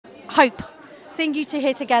hope. Seeing you two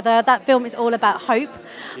here together, that film is all about hope.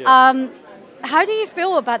 Yeah. How do you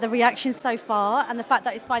feel about the reaction so far and the fact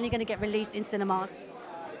that it's finally going to get released in cinemas?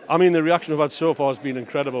 I mean, the reaction we've had so far has been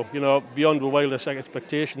incredible, you know, beyond the wildest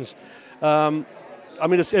expectations. I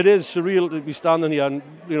mean, it is surreal to be standing here and,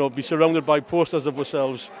 you know, be surrounded by posters of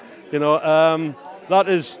ourselves, you know. That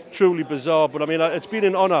is truly bizarre, but I mean, it's been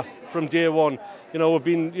an honour from day one. You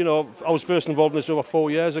know, I was first involved in this over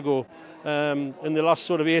 4 years ago. In the last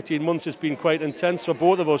sort of 18 months, it's been quite intense for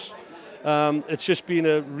both of us. It's just been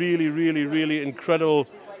a really, really, really incredible,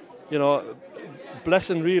 you know,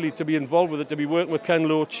 blessing really to be involved with it, to be working with Ken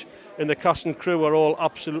Loach, and the cast and crew are all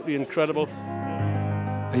absolutely incredible.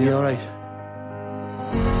 Are you all right?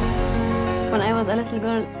 When I was a little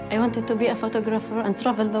girl, I wanted to be a photographer and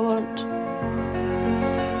travel the world.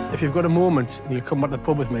 If you've got a moment, and you'll come back to the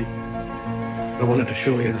pub with me. I wanted to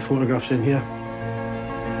show you the photographs in here.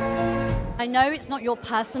 I know it's not your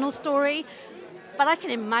personal story, but I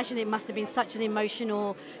can imagine it must have been such an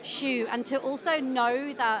emotional shoot, and to also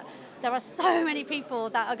know that there are so many people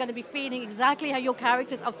that are going to be feeling exactly how your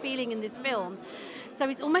characters are feeling in this film. So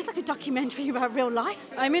it's almost like a documentary about real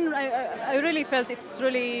life. I mean, I really felt it's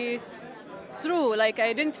really true. Like,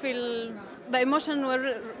 I didn't feel the emotion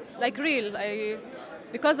were like real.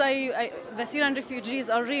 Because the Syrian refugees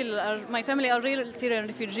are real. My family are real Syrian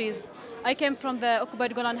refugees. I came from the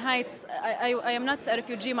occupied Golan Heights. I am not a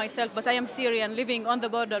refugee myself, but I am Syrian, living on the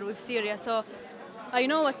border with Syria. So I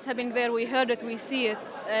know what's happening there. We heard it, we see it.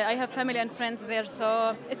 I have family and friends there,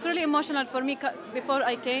 so it's really emotional for me before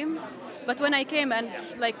I came. But when I came and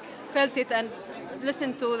like felt it and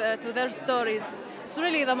listened to their stories, it's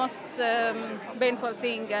really the most painful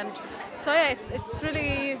thing. And so yeah,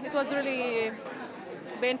 it was really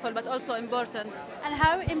painful, but also important. And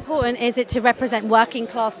how important is it to represent working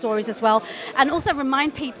class stories as well, and also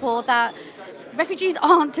remind people that refugees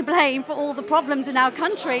aren't to blame for all the problems in our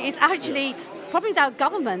country? It's actually probably our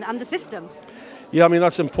government and the system. Yeah, I mean,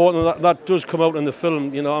 that's important. That does come out in the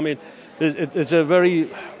film, you know. I mean, it's a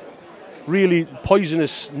very, really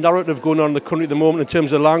poisonous narrative going on in the country at the moment in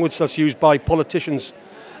terms of language that's used by politicians.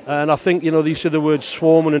 And I think, you know, these are the words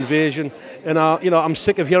swarm and invasion. And, you know, I'm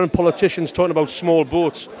sick of hearing politicians talking about small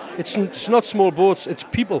boats. It's not small boats, it's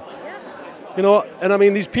people. You know, and I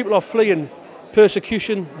mean, these people are fleeing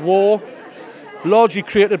persecution, war, largely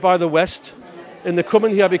created by the West. And they're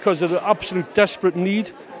coming here because of the absolute desperate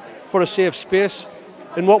need for a safe space.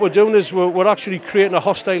 And what we're doing is we're actually creating a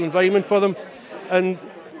hostile environment for them. And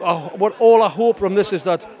all I hope from this is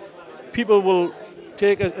that people will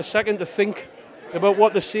take a second to think about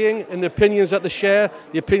what they're saying and the opinions that they share,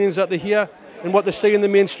 the opinions that they hear, and what they say in the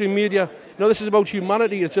mainstream media. You know, this is about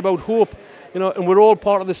humanity, it's about hope, you know, and we're all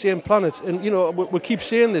part of the same planet. And, you know, we keep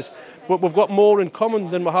saying this, but we've got more in common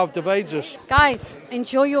than we have divides us. Guys,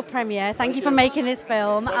 enjoy your premiere. Thank you for making this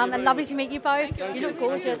film. And lovely to meet you both. You look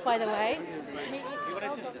gorgeous, by the way.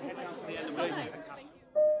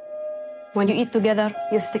 When you eat together,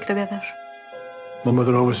 you stick together. My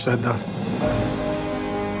mother always said that.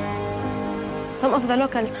 Some of the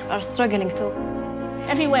locals are struggling too.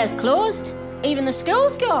 Everywhere's closed. Even the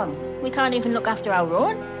school's gone. We can't even look after our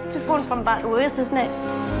own. Just going from bad to worse, isn't it?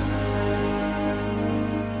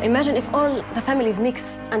 Imagine if all the families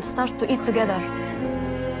mix and start to eat together.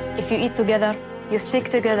 If you eat together, you stick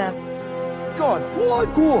together. God,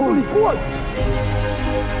 what? Go on, go on.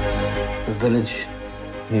 The village,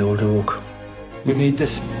 the old oak. We need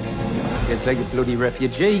this. It's like a bloody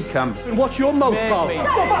refugee camp. And what's your mouth, Paul?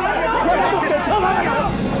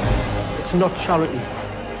 It's not charity.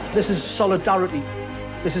 This is solidarity.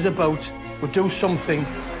 This is about we do something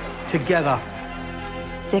together.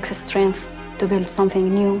 It takes strength to build something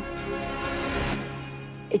new.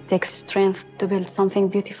 It takes strength to build something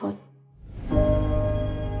beautiful.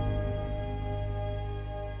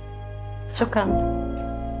 Shukran.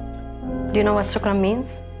 Do you know what shukran means?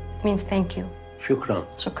 It means thank you. Shukran.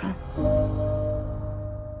 Shukran.